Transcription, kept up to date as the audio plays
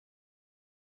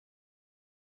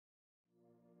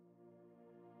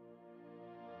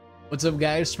What's up,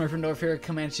 guys? Smurfendorf here,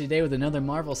 coming at you today with another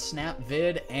Marvel Snap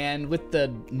vid, and with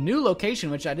the new location,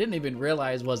 which I didn't even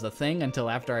realize was a thing until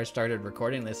after I started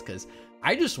recording this, because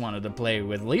I just wanted to play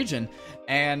with Legion,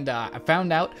 and I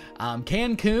found out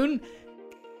Cancun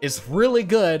is really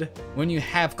good when you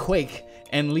have Quake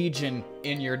and Legion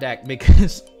in your deck,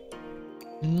 because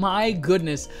my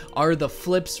goodness, are the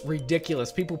flips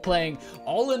ridiculous. People playing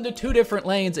all into two different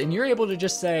lanes, and you're able to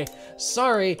just say,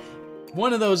 sorry,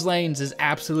 one of those lanes is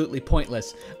absolutely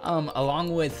pointless.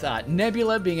 Along with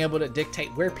Nebula being able to dictate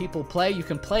where people play, you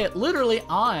can play it literally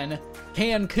on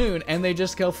Cancun, and they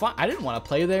just go, fine, I didn't want to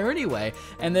play there anyway.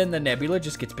 And then the Nebula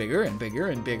just gets bigger and bigger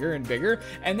and bigger and bigger,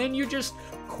 and then you just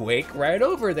Quake right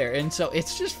over there. And so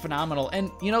it's just phenomenal.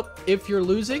 And, you know, if you're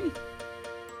losing,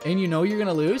 and you know you're going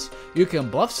to lose, you can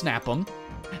bluff snap them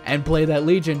and play that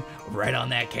Legion right on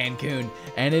that Cancun,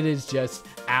 and it is just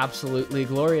absolutely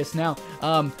glorious. Now,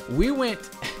 we went,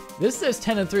 this says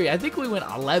 10-3, I think we went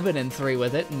 11-3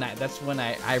 with it, and that's when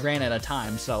I ran out of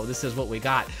time, so this is what we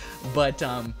got. But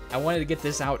I wanted to get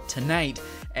this out tonight,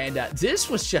 and this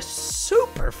was just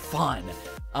super fun.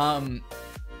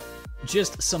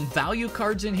 Just some value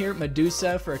cards in here.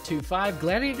 Medusa for a 2-5,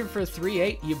 Gladiator for a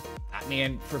 3-8.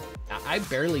 I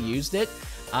barely used it.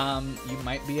 You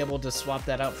might be able to swap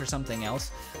that out for something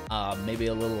else, maybe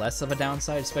a little less of a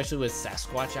downside, especially with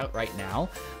Sasquatch out right now.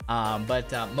 But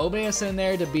Mobius in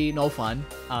there to be no fun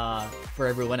for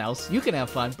everyone else. You can have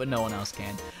fun, but no one else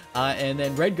can. And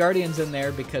then Red Guardian's in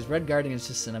there because Red Guardian's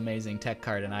just an amazing tech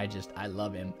card, and I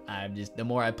love him. The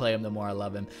more I play him, the more I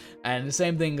love him. And the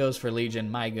same thing goes for Legion.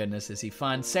 My goodness, is he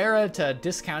fun. Sarah to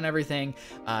discount everything,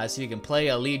 so you can play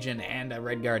a Legion and a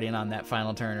Red Guardian on that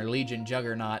final turn, or Legion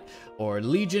Juggernaut, or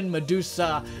Legion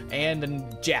Medusa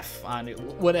and Jeff on it,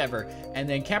 whatever. And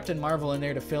then Captain Marvel in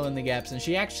there to fill in the gaps, and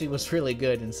she actually was really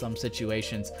good in some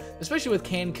situations, especially with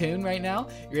Cancun right now.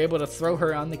 You're able to throw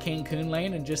her on the Cancun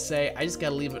lane and just say, I just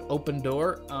gotta leave an open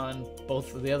door on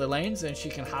both of the other lanes, and she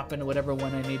can hop into whatever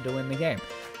one I need to win the game.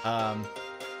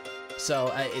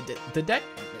 The deck,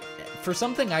 for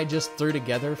something I just threw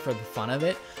together for the fun of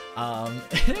it,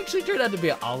 it actually turned out to be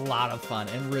a lot of fun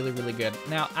and really, really good.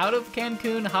 Now, out of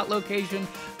Cancun, hot location,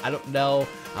 I don't know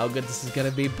how good this is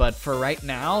gonna be, but for right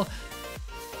now,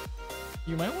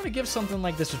 you might want to give something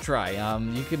like this a try.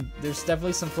 There's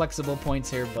definitely some flexible points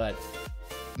here, but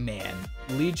man,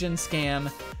 Legion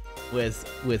scam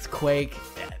with Quake,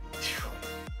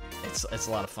 it's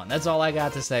a lot of fun. That's all I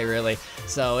got to say, really.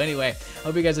 So anyway,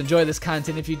 hope you guys enjoy this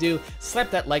content. If you do, slap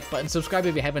that like button, subscribe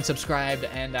if you haven't subscribed,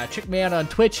 and check me out on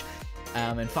Twitch,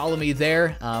 and follow me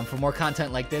there for more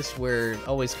content like this. We're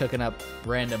always cooking up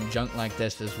random junk like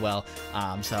this as well.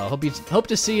 So hope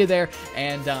to see you there.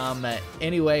 And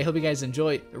anyway, hope you guys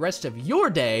enjoy the rest of your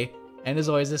day. And as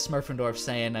always, this is Smurfendorf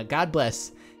saying God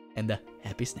bless and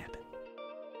happy snapping.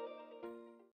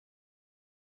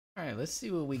 All right, let's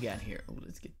see what we got here. Oh,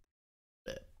 let's get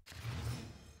that.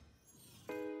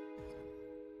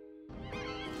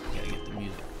 Gotta get the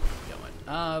music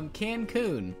going.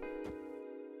 Cancun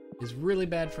is really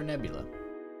bad for Nebula.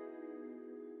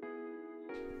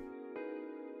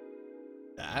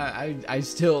 I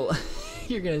still,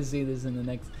 you're gonna see this in the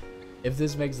next, if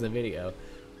this makes the video,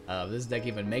 if this deck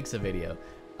even makes a video,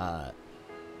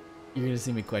 you're gonna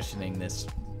see me questioning this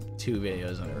 2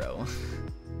 videos in a row.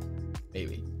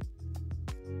 Maybe.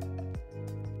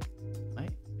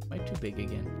 Am I too big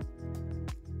again?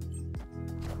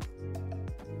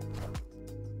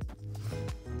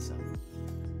 So.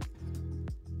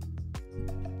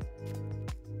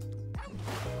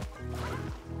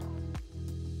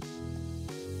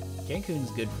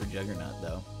 Cancun's good for Juggernaut,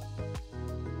 though.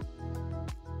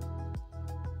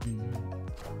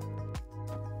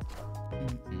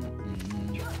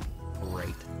 Great.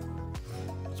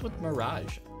 What's with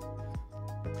Mirage?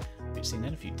 We've seen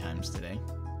that a few times today.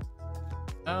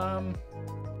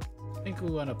 I think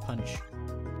we want to punch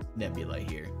Nebula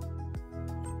here.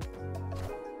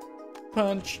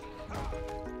 Punch.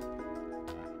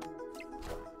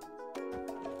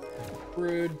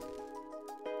 Rude.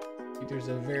 I think there's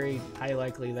a very high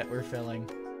likely that we're filling.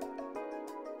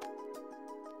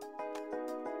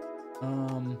 I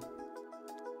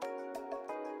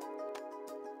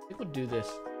think we'll do this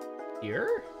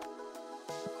here.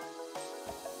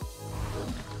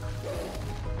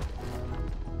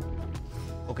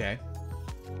 Okay.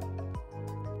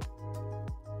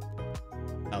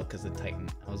 Oh, because the Titan.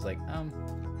 I was like,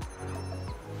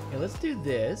 okay, let's do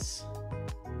this.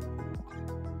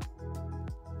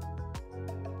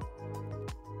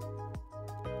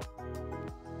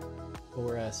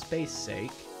 For space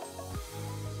sake.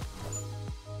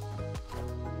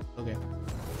 Okay.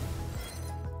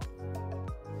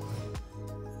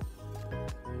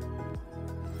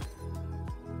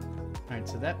 Alright,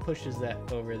 so that pushes that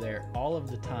over there all of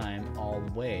the time,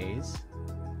 always.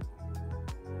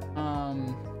 I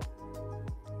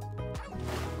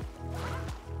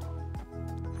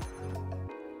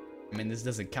mean, this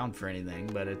doesn't count for anything,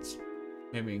 but it's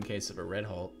maybe in case of a red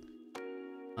halt.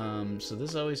 So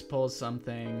this always pulls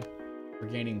something. We're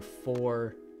gaining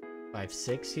 4, 5,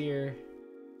 6 here.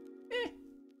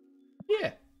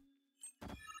 Yeah.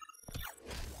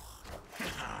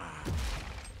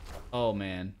 Oh,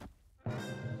 man.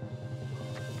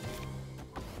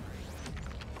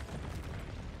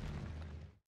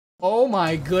 Oh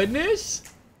my goodness!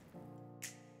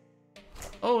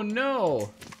 Oh no!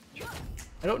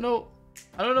 I don't know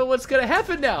what's gonna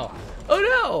happen now! Oh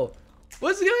no!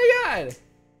 What's going on?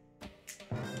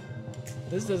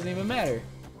 This doesn't even matter.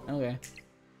 Okay.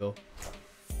 Cool.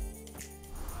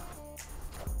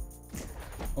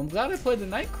 Well, I'm glad I played the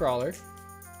Nightcrawler.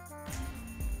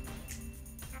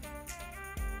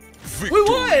 Victory. We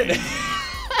won!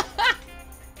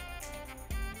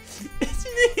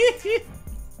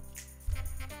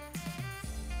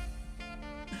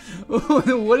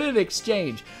 What an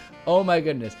exchange. Oh my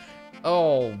goodness.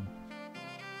 Oh.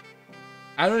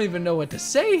 I don't even know what to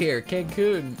say here,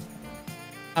 Cancun.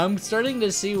 I'm starting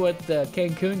to see what the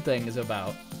Cancun thing is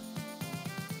about.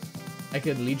 I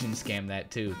could Legion scam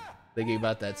that too. Thinking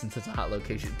about that since it's a hot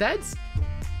location.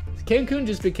 Cancun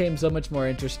just became so much more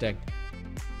interesting.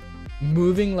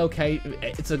 Moving location,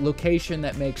 it's a location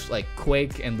that makes like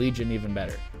Quake and Legion even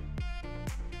better.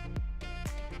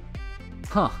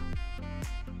 Huh.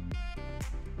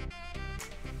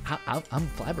 I'm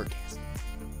flabbergasted.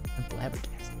 I'm flabbergasted.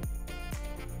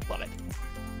 Love it.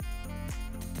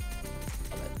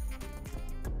 Love it.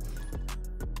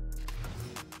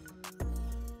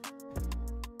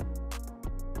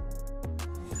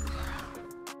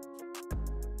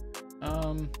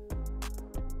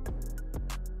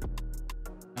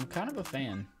 I'm kind of a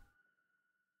fan.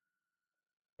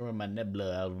 Or my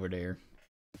Nebula over there.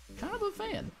 Kind of a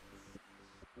fan.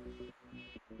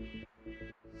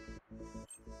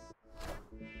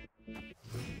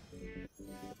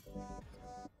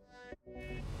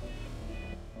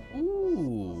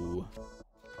 Ooh.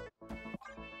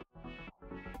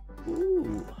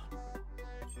 Ooh.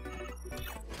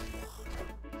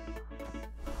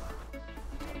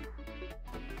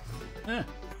 Yeah.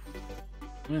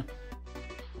 Yeah.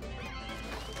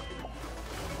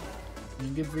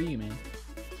 Good for you, man.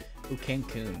 Ooh,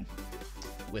 Cancun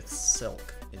with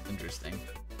Silk is interesting.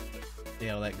 See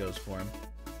how that goes for him.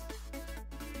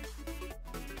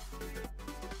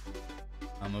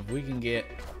 If we can get...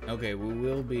 Okay, we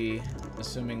will be,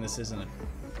 assuming this isn't a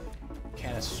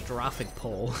catastrophic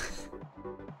pull.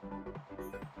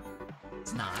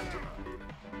 It's not.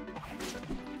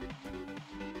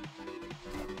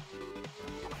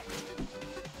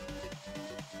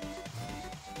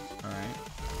 Alright.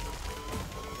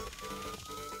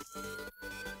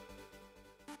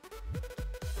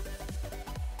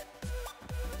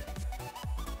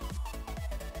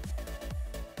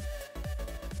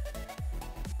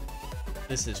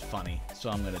 This is funny, so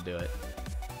I'm gonna do it.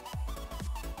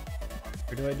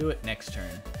 Or do I do it next turn?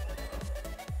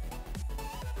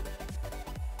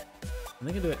 I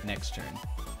think I do it next turn.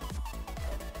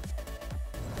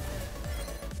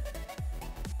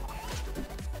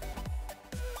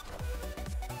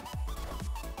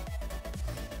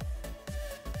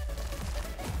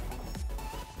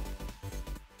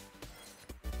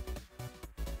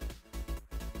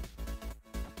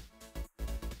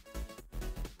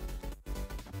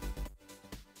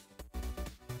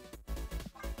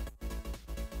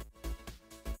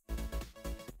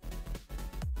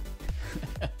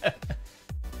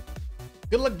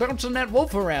 Good luck bouncing that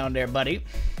wolf around there, buddy.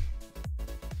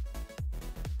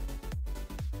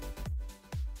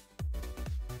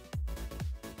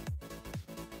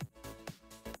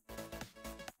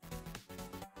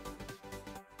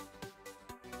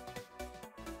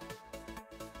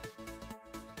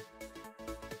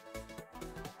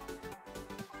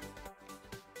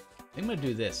 I'm gonna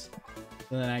do this,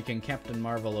 so then I can Captain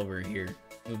Marvel over here.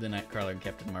 Move the Nightcrawler and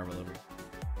Captain Marvel over here.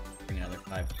 Bring another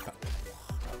 5.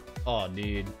 Oh,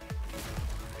 dude.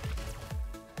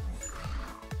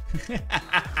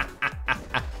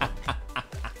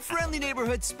 Friendly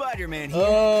neighborhood Spider-Man here.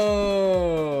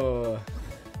 Oh.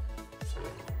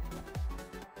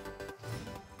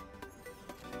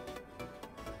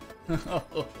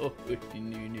 Oh,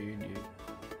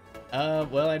 no.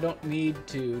 Well, I don't need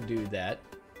to do that.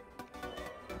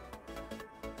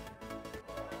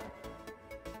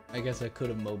 I guess I could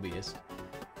have Mobius.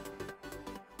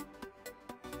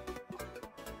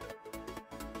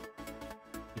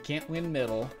 You can't win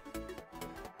middle.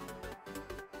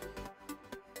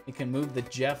 You can move the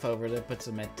Jeff over. That puts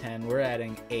him at 10. We're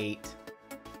adding 8.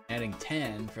 Adding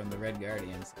 10 from the Red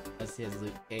Guardians. That's his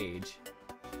Luke Cage.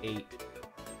 8.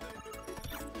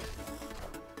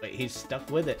 Wait, he's stuck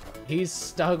with it. He's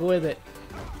stuck with it.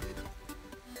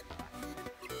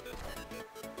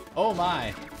 Oh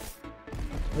my.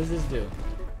 What does this do?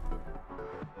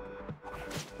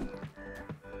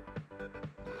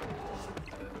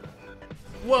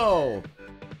 Whoa!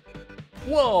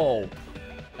 Whoa!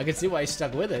 I can see why he's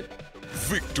stuck with it.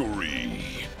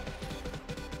 Victory!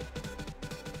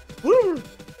 Woo!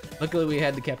 Luckily we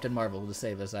had the Captain Marvel to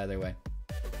save us either way.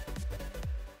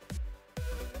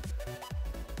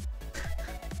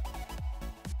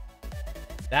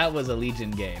 That was a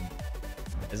Legion game.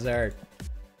 Is there...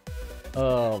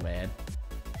 Oh, man.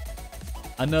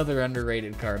 Another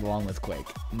underrated card along with Quake.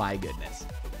 My goodness.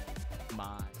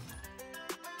 My...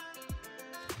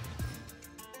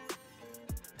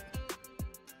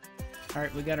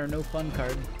 Alright, we got our no fun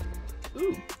card.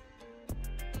 Ooh.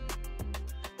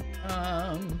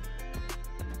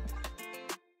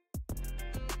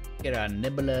 Get our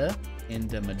Nibbler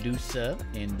into Medusa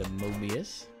into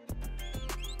Mobius.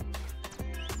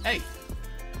 Hey!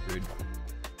 Rude.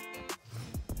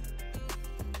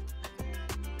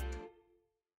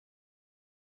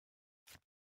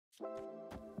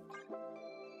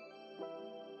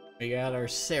 We got our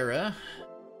Sarah.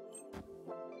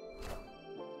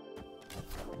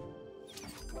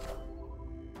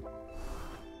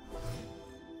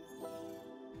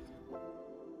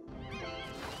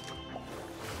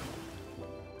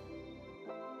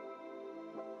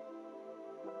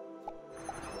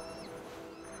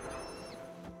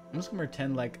 I'm just gonna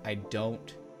pretend like I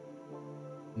don't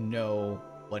know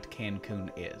what Cancun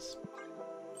is.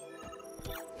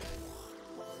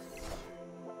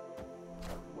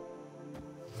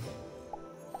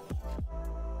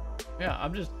 Yeah,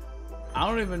 I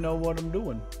don't even know what I'm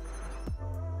doing.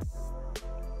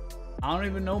 I don't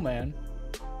even know, man.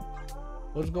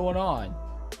 What's going on?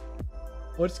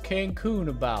 What's Cancun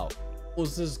about?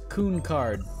 What's this Coon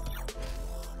card?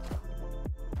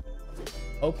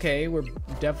 Okay, we're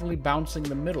definitely bouncing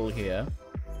the middle here.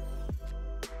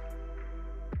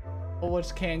 Oh,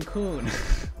 what's Cancun?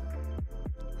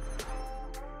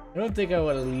 I don't think I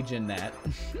would have Legion that.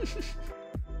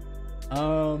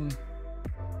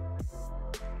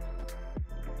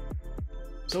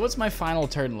 So what's my final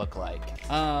turn look like?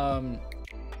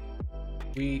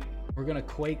 We're gonna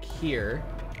Quake here.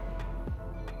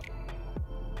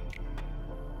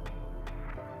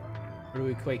 Where do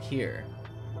we Quake here?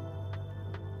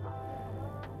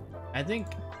 I think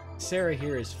Sarah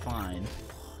here is fine.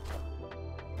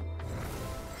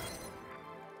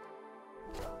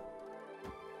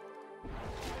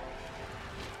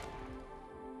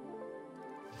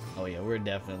 Oh yeah, we're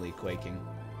definitely Quaking.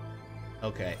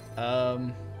 Okay,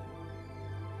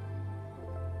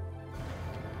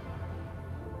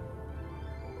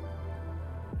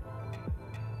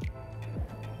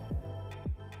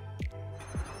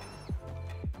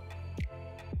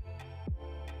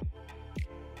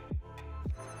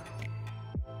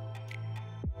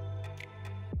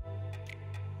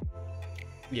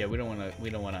 yeah, we don't wanna,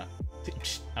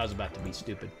 I was about to be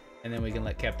stupid. And then we can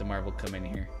let Captain Marvel come in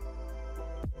here.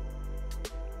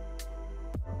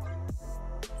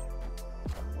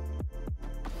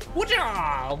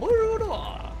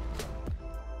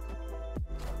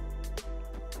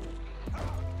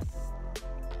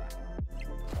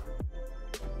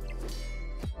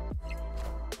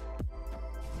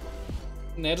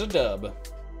 That's a dub.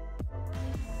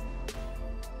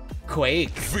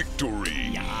 Quake. Victory!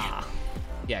 Yeah.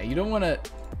 Yeah, you don't want to...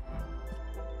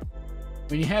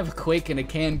 When you have Quake in a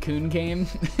Cancun game,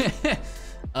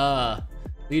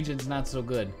 Legion's not so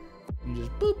good. You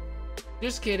just boop.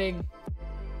 Just kidding.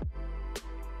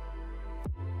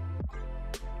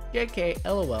 Okay,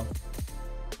 LOL.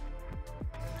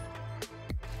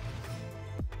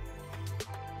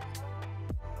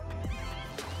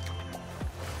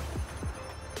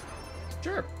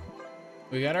 Sure.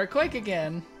 We got our Quake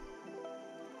again.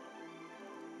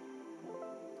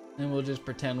 And we'll just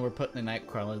pretend we're putting the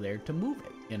Nightcrawler there to move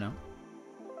it, you know?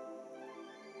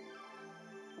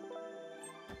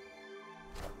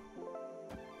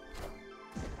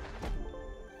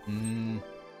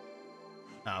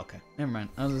 Oh, okay. Never mind.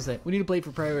 I was gonna say, we need to play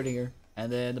for priority here.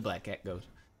 And then the Black Cat goes.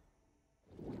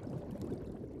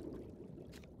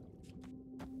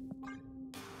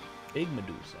 Big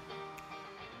Medusa.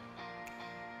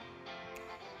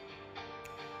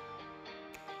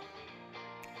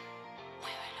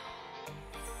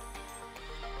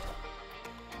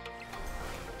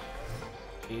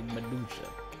 Big Medusa.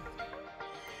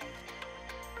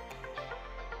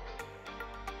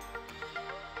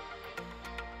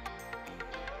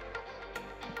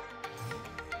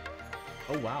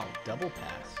 Oh wow, double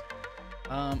pass.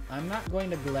 I'm not going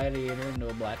to Gladiator into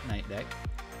a Black Knight deck,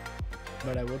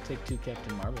 but I will take 2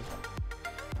 Captain Marvels.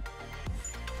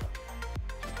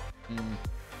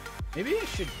 Maybe I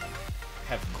should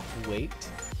have Quake.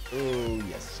 Oh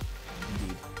yes,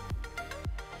 indeed.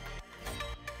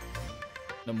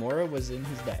 Nomura was in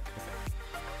his deck. Okay.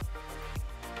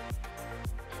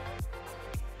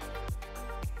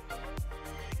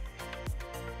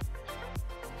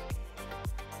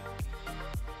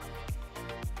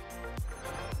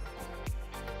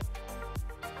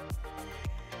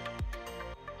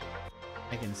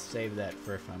 I can save that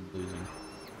for if I'm losing.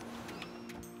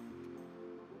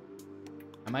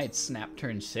 I might snap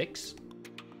turn 6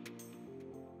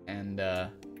 and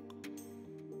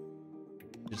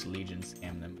just Legion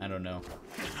scam them. I don't know.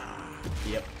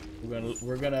 Yep.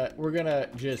 We're gonna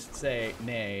just say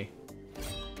nay.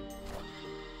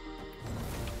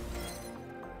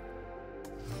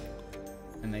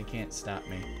 And they can't stop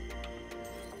me.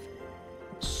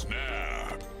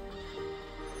 Snap.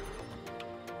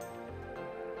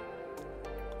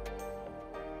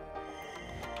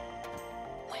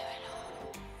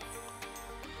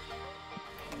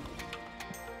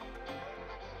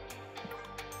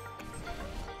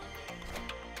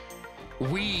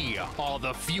 We are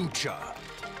the future.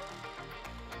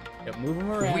 Yep, move them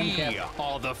around. We Cap.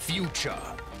 are the future.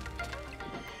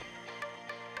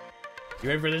 You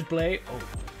ready for this play? Oh.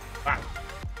 Wow.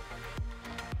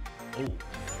 Oh.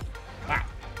 Wow.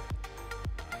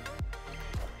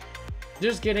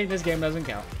 Just kidding, this game doesn't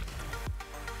count.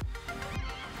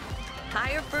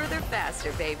 Higher, further,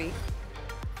 faster, baby.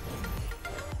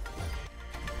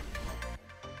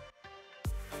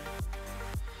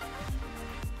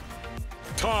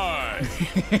 Tie.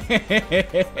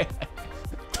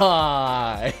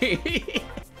 Tie.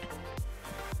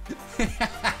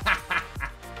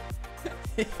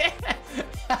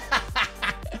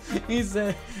 He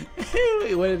said,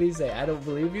 what did he say? I don't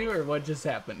believe you, or what just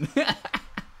happened?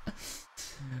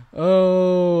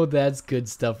 Oh, that's good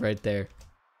stuff right there.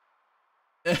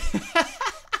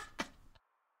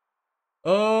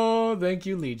 Oh, thank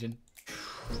you, Legion.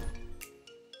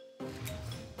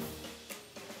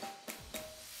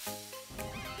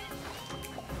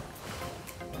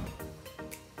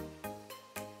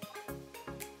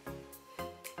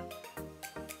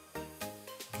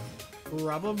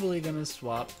 Probably gonna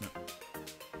swap. No.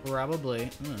 Probably.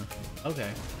 Okay.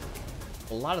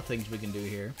 A lot of things we can do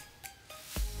here.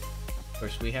 Of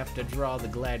course, we have to draw the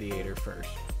Gladiator first.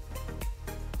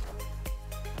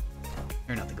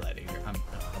 Or not the Gladiator. I'm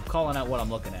calling out what I'm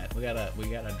looking at. We gotta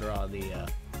draw the.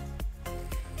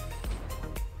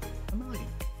 I'm not looking.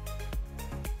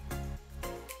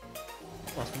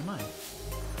 Lost my mind.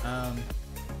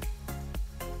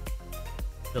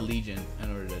 The Legion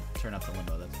in order to turn off the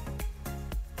limbo. That's.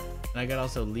 And I got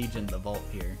also Legion the Vault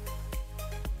here.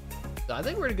 So I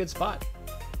think we're in a good spot.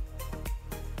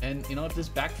 And you know, if this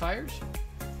backfires,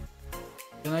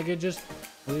 then I could just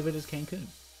leave it as Cancun.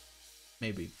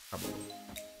 Maybe, probably.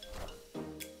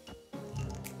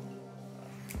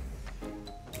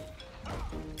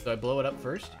 So I blow it up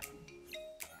first?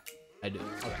 I do.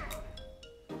 Okay.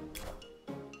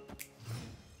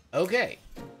 Okay.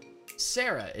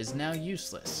 Sarah is now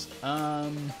useless.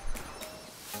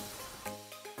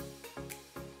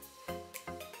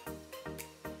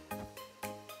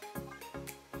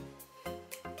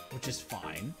 Which is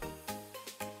fine.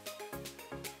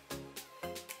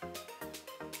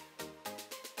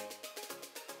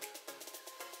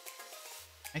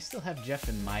 I still have Jeff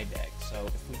in my deck, so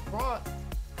if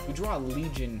we draw a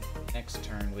Legion next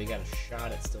turn, we got a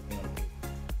shot at still being able to.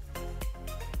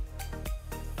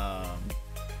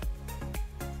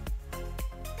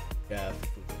 Jeff,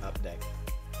 top deck.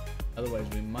 Otherwise,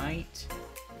 we might.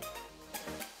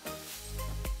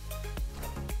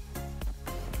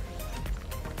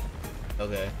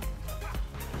 Okay.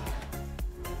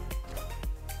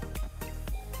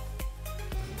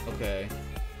 Okay.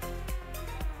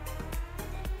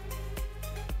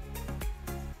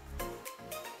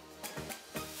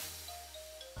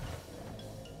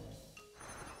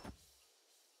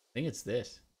 I think it's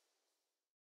this.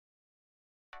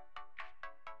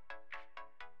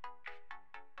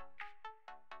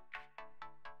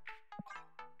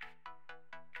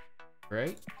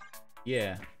 Right?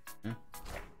 Yeah. Huh?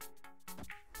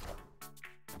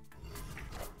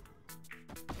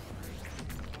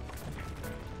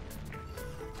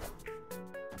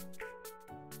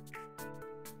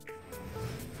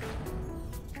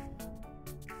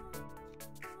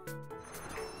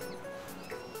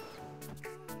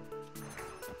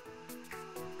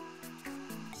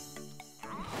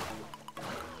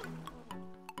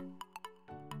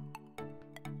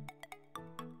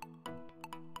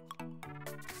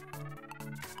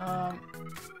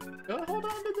 Go hold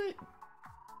on to the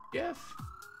Jeff.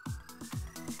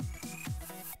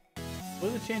 What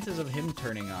are the chances of him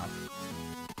turning off?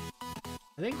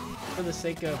 I think for the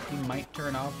sake of he might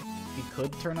turn off, he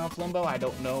could turn off Limbo. I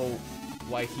don't know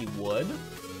why he would.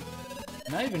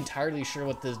 I'm not even entirely sure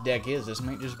what this deck is. This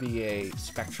might just be a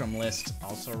Spectrum list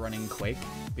also running Quake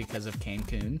because of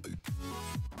Cancun.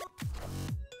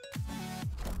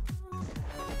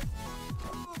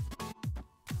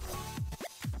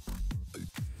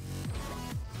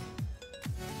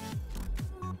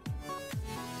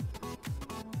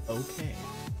 Okay.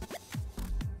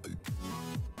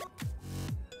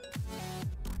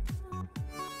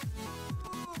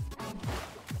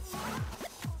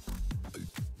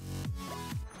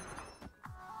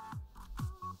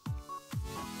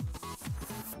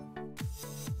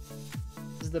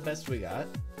 This is the best we got.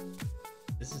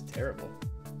 This is terrible.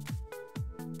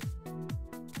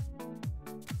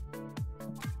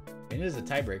 It is a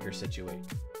tiebreaker situation.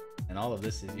 And all of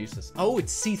this is useless. Oh,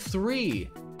 it's C3!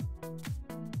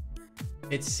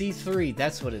 It's C3,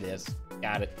 that's what it is.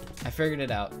 Got it. I figured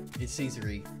it out. It's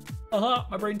C3.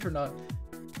 My brain turned on.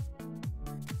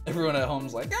 Everyone at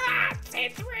home's like, ah,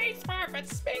 C3, Smart,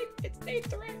 it's speed, it's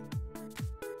C3.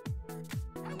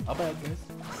 How bad, guys?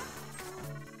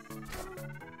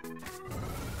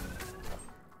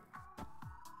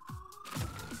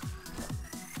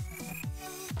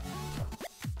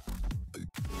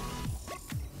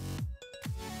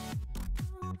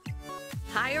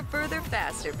 Higher, further,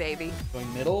 faster, baby.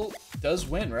 Going middle does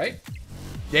win, right?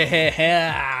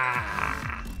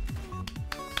 Yeah.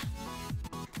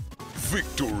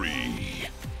 Victory.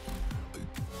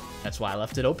 That's why I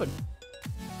left it open.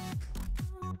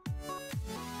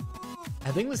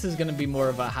 I think this is going to be more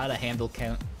about how to handle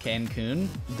Cancun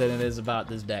than it is about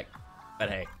this deck. But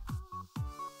hey.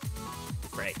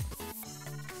 Great.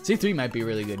 C3 might be a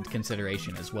really good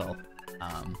consideration as well.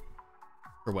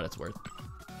 For what it's worth.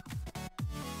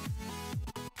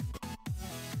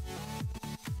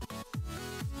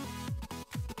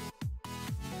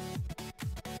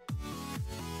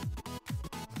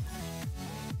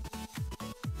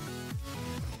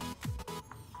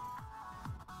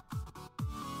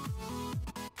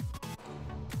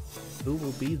 Who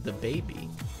will be the baby?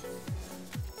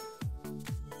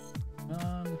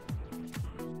 I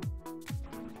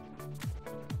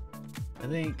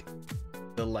think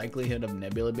the likelihood of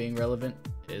Nebula being relevant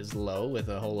is low with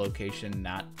a whole location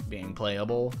not being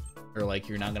playable, or like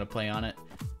you're not gonna play on it,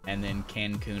 and then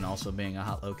Cancun also being a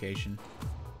hot location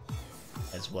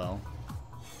as well.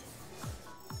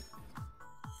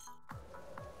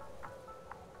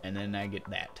 And then I get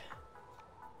that.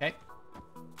 Okay.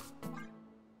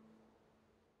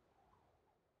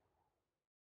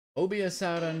 Obius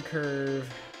out on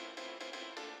curve.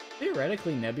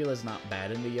 Theoretically, Nebula's not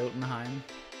bad into Jotunheim.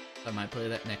 I might play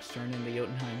that next turn into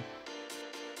Jotunheim.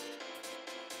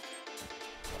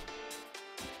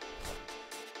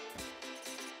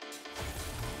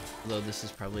 Although this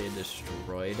is probably a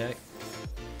destroy deck.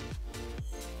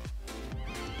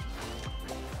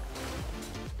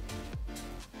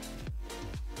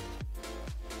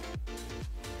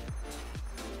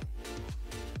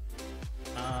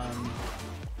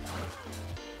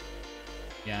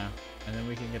 Yeah, and then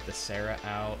we can get the Sarah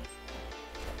out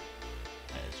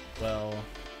as well.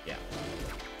 Yeah.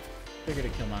 Figured a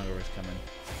Killmonger was coming.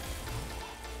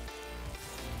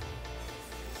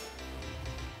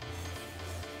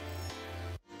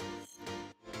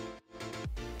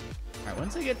 Alright,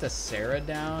 once I get the Sarah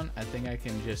down, I think I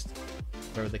can just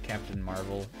throw the Captain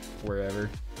Marvel wherever.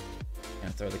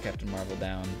 And throw the Captain Marvel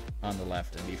down on the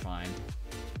left and be fine.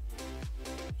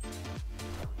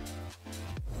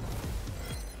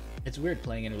 It's weird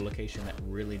playing in a location that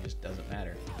really just doesn't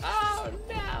matter. Oh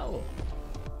no!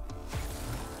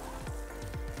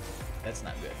 That's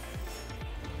not good.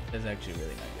 That's actually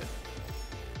really not good.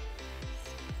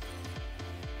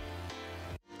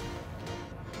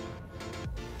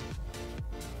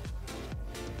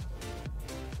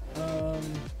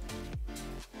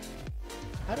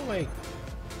 How do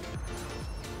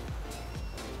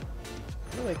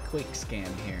I Quake scam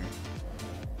here?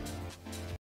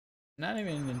 Not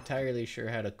even entirely sure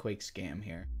how to Quake scam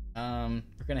here.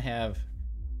 We're gonna have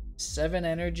 7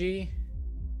 energy,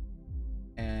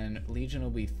 and Legion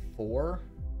will be 4.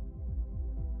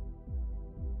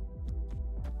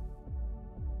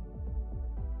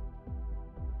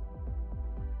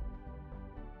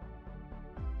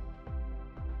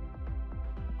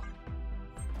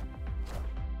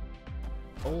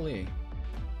 Holy.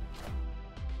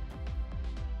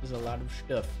 There's a lot of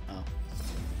stuff. Oh.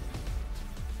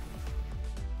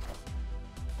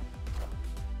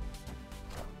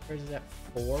 Where is that?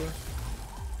 4?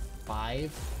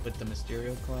 5 with the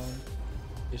Mysterio clone.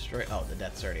 Destroy. Oh, the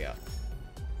death's already up.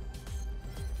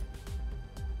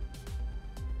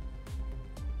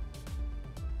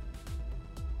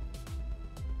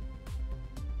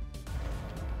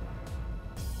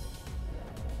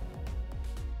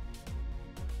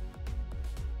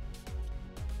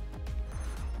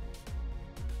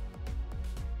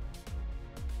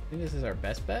 I think this is our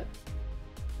best bet.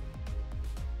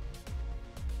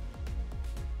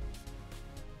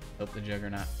 Hope the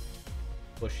Juggernaut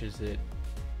pushes it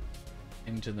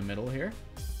into the middle here.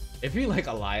 If he like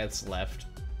Elias left,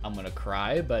 I'm gonna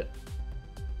cry, but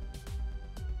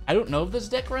I don't know if this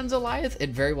deck runs Elias.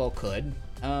 It very well could.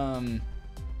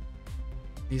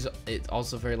 It's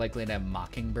also very likely to have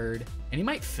Mockingbird, and he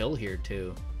might fill here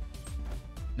too.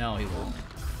 No, he won't.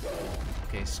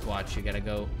 Okay, Squatch, you gotta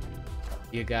go.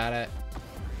 You gotta.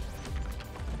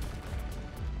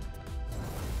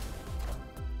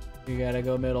 You gotta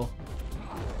go middle.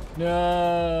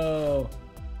 No!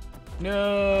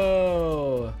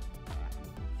 No!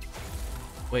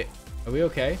 Wait, are we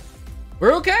okay?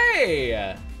 We're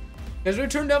okay! Because we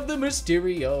turned off the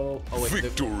Mysterio. Oh, wait.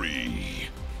 Victory!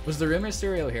 Was the real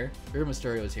Mysterio here? The real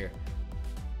Mysterio is here.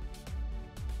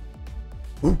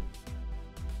 Ooh.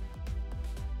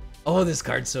 Oh, this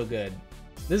card's so good.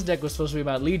 This deck was supposed to be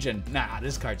about Legion. Nah,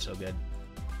 this card's so good.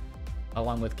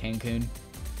 Along with Cancun.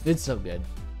 It's so good.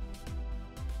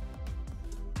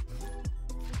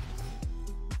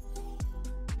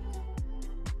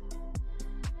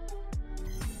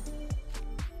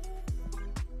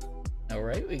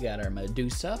 Alright, we got our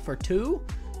Medusa for 2.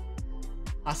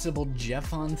 Possible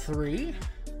Jeff on 3.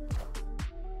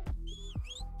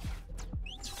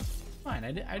 It's fine.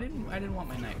 I didn't want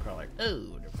my Nightcrawler.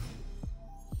 Oh.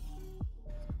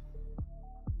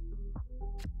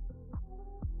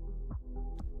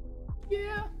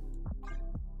 Yeah.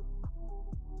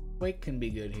 Quake can be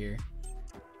good here.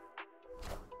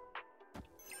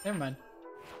 Never mind.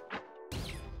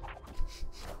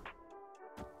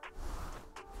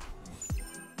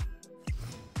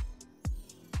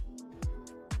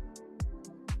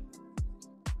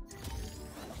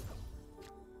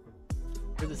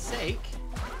 For the sake,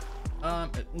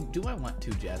 do I want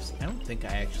 2 Jeffs? I don't think I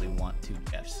actually want 2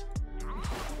 Jeffs.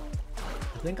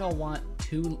 I think I'll want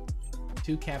two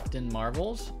Captain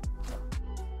Marvels,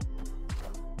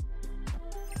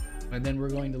 and then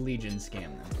we're going to Legion scam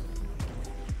them.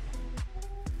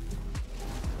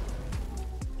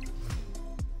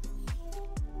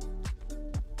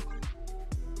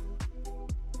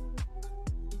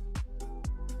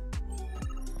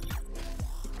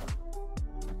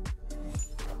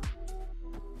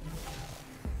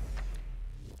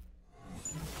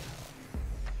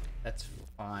 That's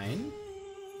fine.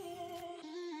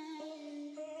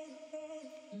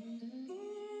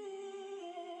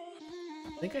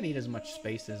 I think I need as much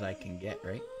space as I can get,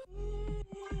 right?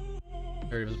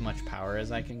 Or as much power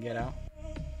as I can get out.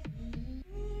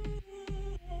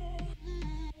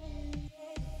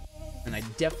 And I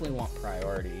definitely want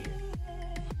priority.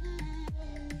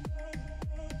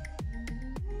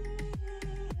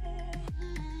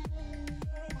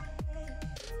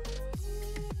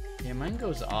 Yeah, mine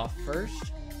goes off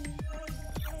first.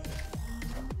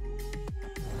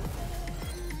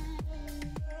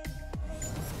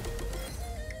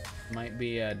 Might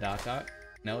be a Doc Ock.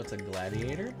 No, it's a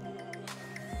Gladiator.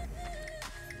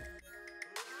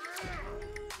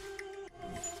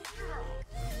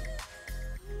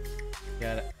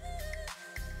 Got it.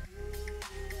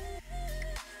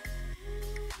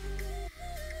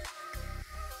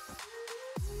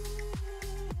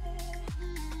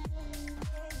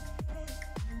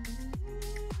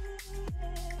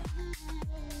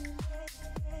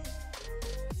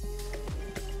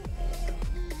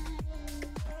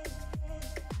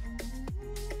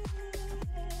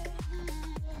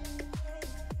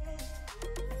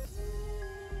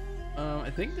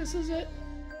 I think this is it.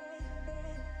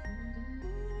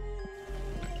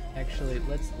 Actually,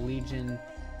 let's Legion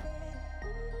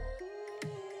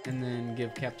and then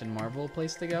give Captain Marvel a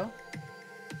place to go.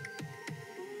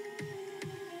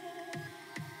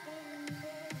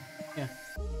 Yeah.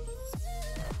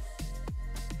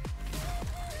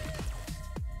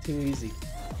 Too easy.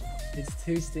 It's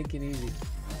too stinking easy.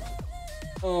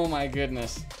 Oh my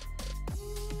goodness.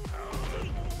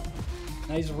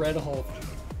 Nice red Hulk.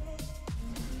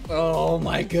 Oh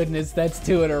my goodness, that's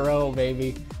 2 in a row,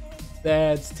 baby.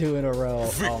 That's 2 in a row.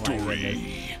 Victory. Oh my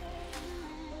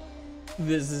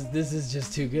goodness. This is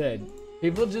just too good.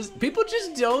 People just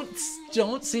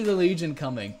don't see the Legion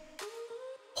coming.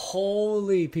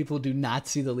 Holy, people do not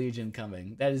see the Legion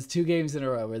coming. That is 2 games in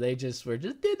a row where they're just doing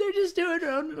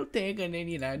their own little thing, and then,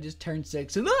 you know, just turn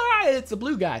 6 and it's the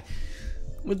blue guy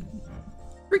with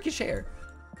freakish hair.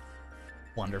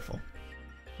 Wonderful.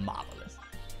 Marvelous.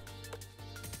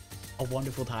 A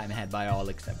wonderful time had by all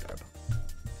except Turbo.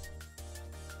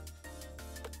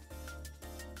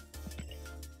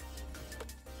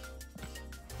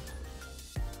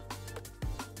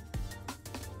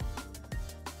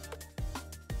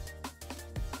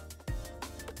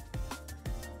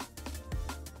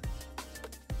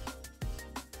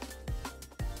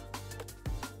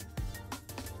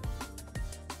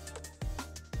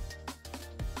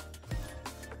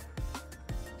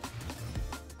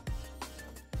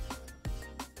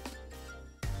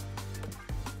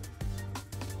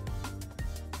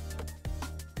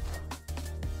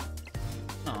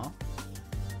 Aw.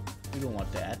 We don't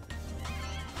want that.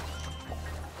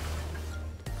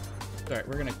 Alright,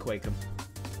 we're gonna Quake him.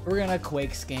 We're gonna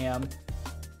Quake scam.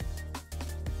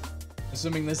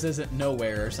 Assuming this isn't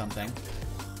nowhere or something.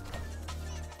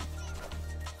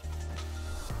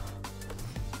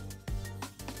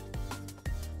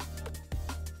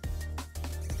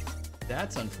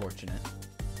 That's unfortunate.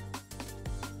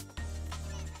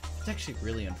 It's actually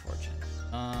really unfortunate.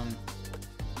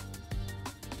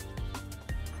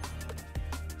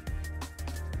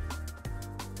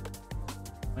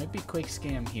 Might be Quake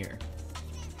scam here.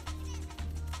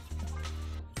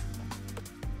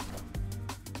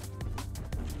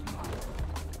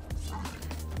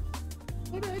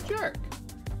 What a jerk.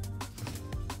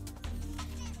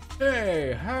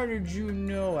 Hey, how did you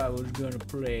know I was gonna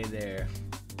play there?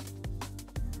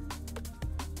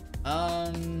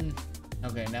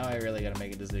 Okay, now I really gotta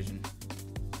make a decision.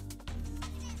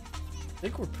 I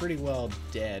think we're pretty well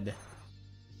dead.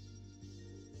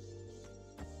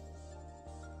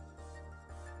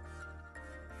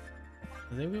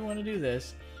 I think we want to do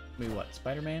this. We what?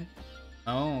 Spider-Man?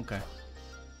 Oh, okay.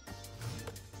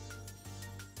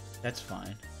 That's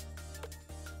fine.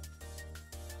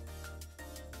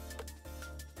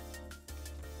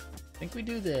 I think we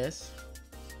do this.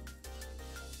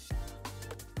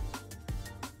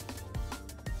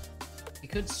 We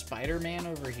could Spider-Man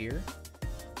over here.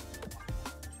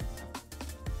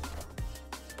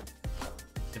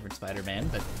 Different Spider-Man,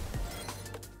 but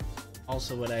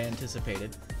also what I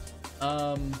anticipated.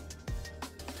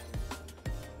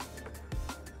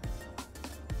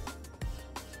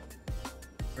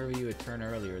 Where were you a turn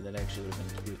earlier? That actually would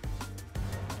have been cute.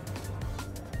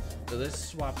 So this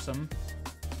swaps them.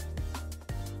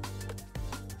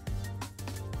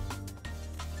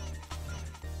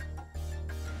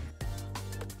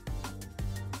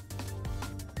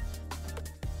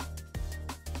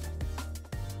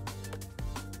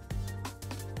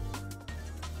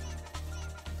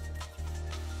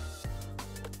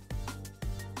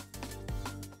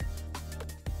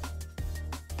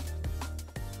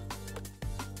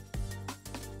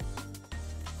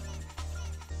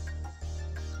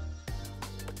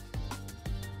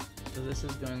 So this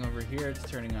is going over here, it's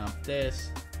turning off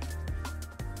this.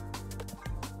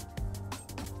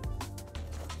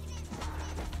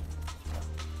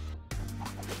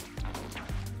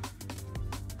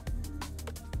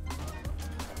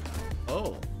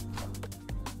 Oh.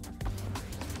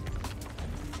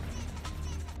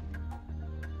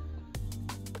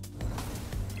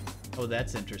 Oh,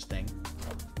 that's interesting.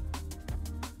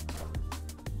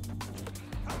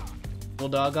 Well,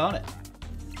 doggone it.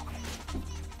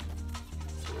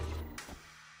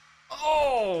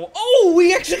 Oh,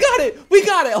 we actually got it! We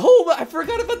got it! Hold on, I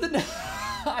forgot about the...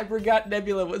 I forgot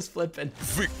Nebula was flipping.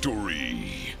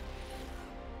 Victory!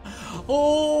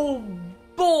 Oh,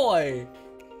 boy!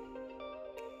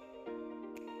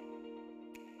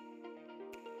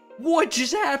 What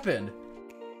just happened?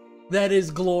 That is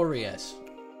glorious.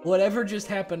 Whatever just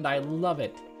happened, I love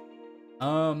it.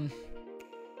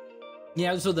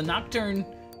 Yeah, so the Nocturne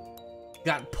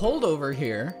got pulled over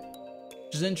here,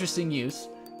 which is interesting use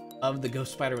of the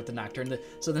Ghost Spider with the Nocturne.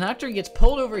 So the Nocturne gets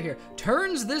pulled over here,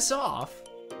 turns this off,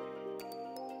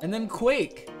 and then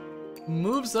Quake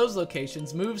moves those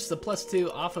locations, moves the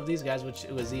 +2 off of these guys, which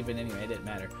it was even anyway, it didn't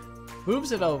matter.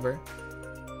 Moves it over,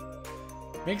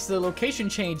 makes the location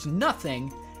change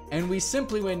nothing, and we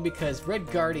simply win because Red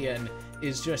Guardian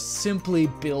is just simply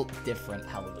built different.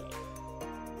 Hallelujah.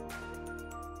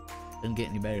 Doesn't get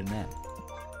any better than that.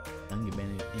 Doesn't get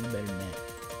any better than that.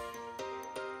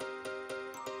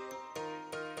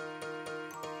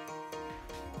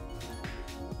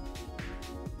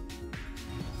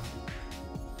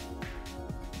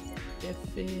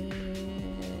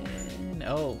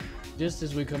 Oh, just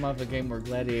as we come off a game where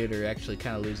Gladiator actually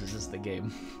kind of loses us the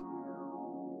game.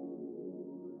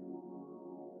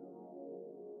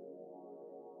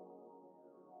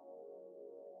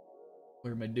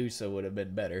 or Medusa would have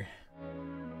been better.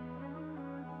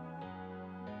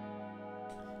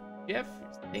 Jeff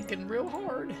is thinking real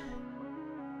hard.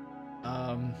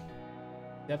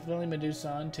 Definitely Medusa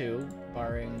on 2,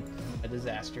 barring a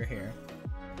disaster here.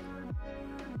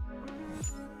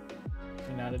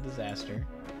 Not a disaster.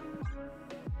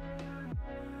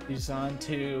 Medusa on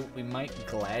 2. We might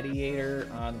Gladiator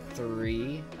on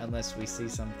 3, unless we see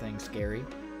something scary.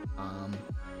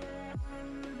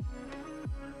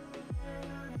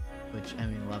 Which, I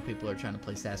mean, a lot of people are trying to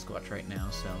play Sasquatch right now,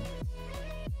 so.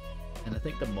 And I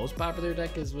think the most popular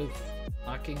deck is with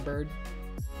Mockingbird.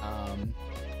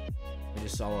 We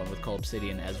just saw one with Cold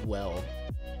Obsidian as well,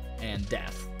 and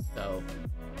Death, so.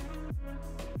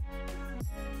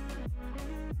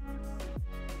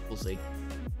 We'll see.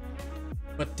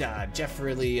 But Jeff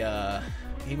really,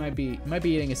 he might be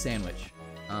eating a sandwich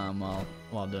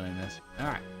while doing this. All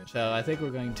right, so I think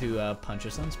we're going to punch a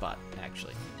Sunspot,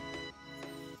 actually.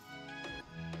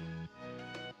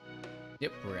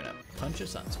 Yep, we're gonna punch a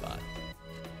Sunspot.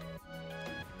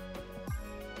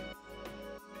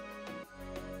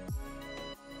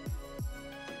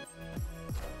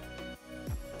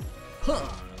 Huh.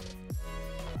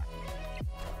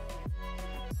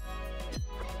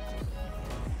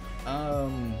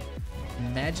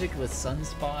 Magic with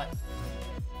Sunspot.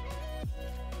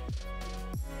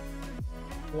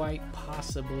 Quite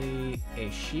possibly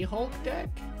a She-Hulk deck?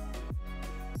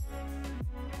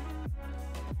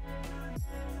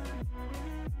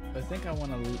 I think I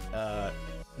want to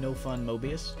No Fun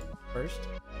Mobius first.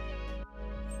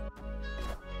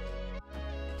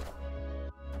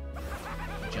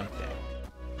 Junk deck.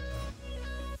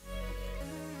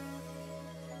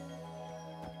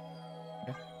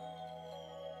 Okay.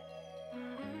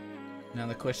 Now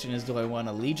the question is, do I want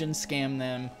to Legion scam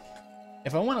them?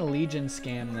 If I want to Legion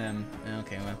scam them,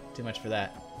 okay, well, too much for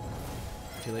that.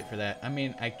 Too late for that. I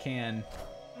mean, I can.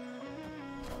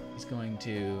 He's going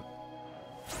to.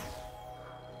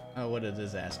 Oh, what a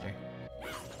disaster.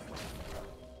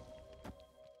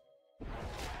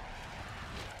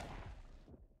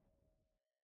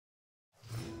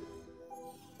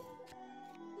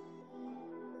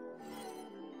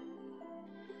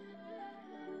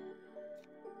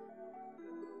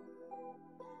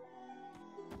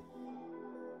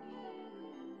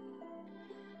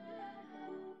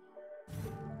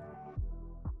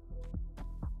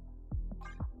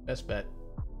 Best bet.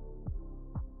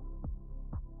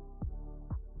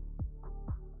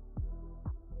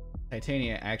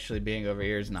 Titania actually being over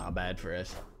here is not bad for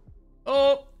us.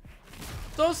 Oh,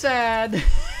 so sad.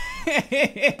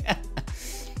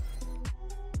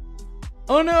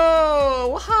 Oh no,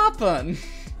 what happened?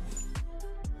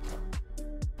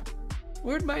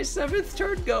 Where'd my 7th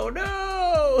turn go?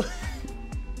 No!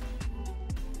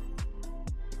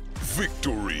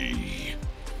 Victory!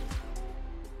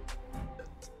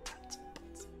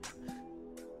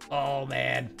 Oh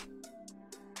man.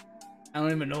 I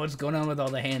don't even know what's going on with all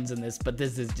the hands in this, but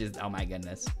this is just, oh my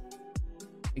goodness.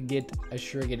 Get a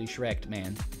shriggity shreked,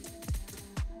 man.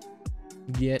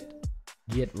 Get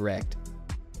wrecked.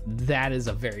 That is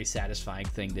a very satisfying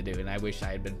thing to do, and I wish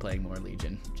I had been playing more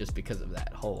Legion just because of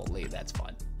that. Holy, that's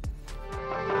fun.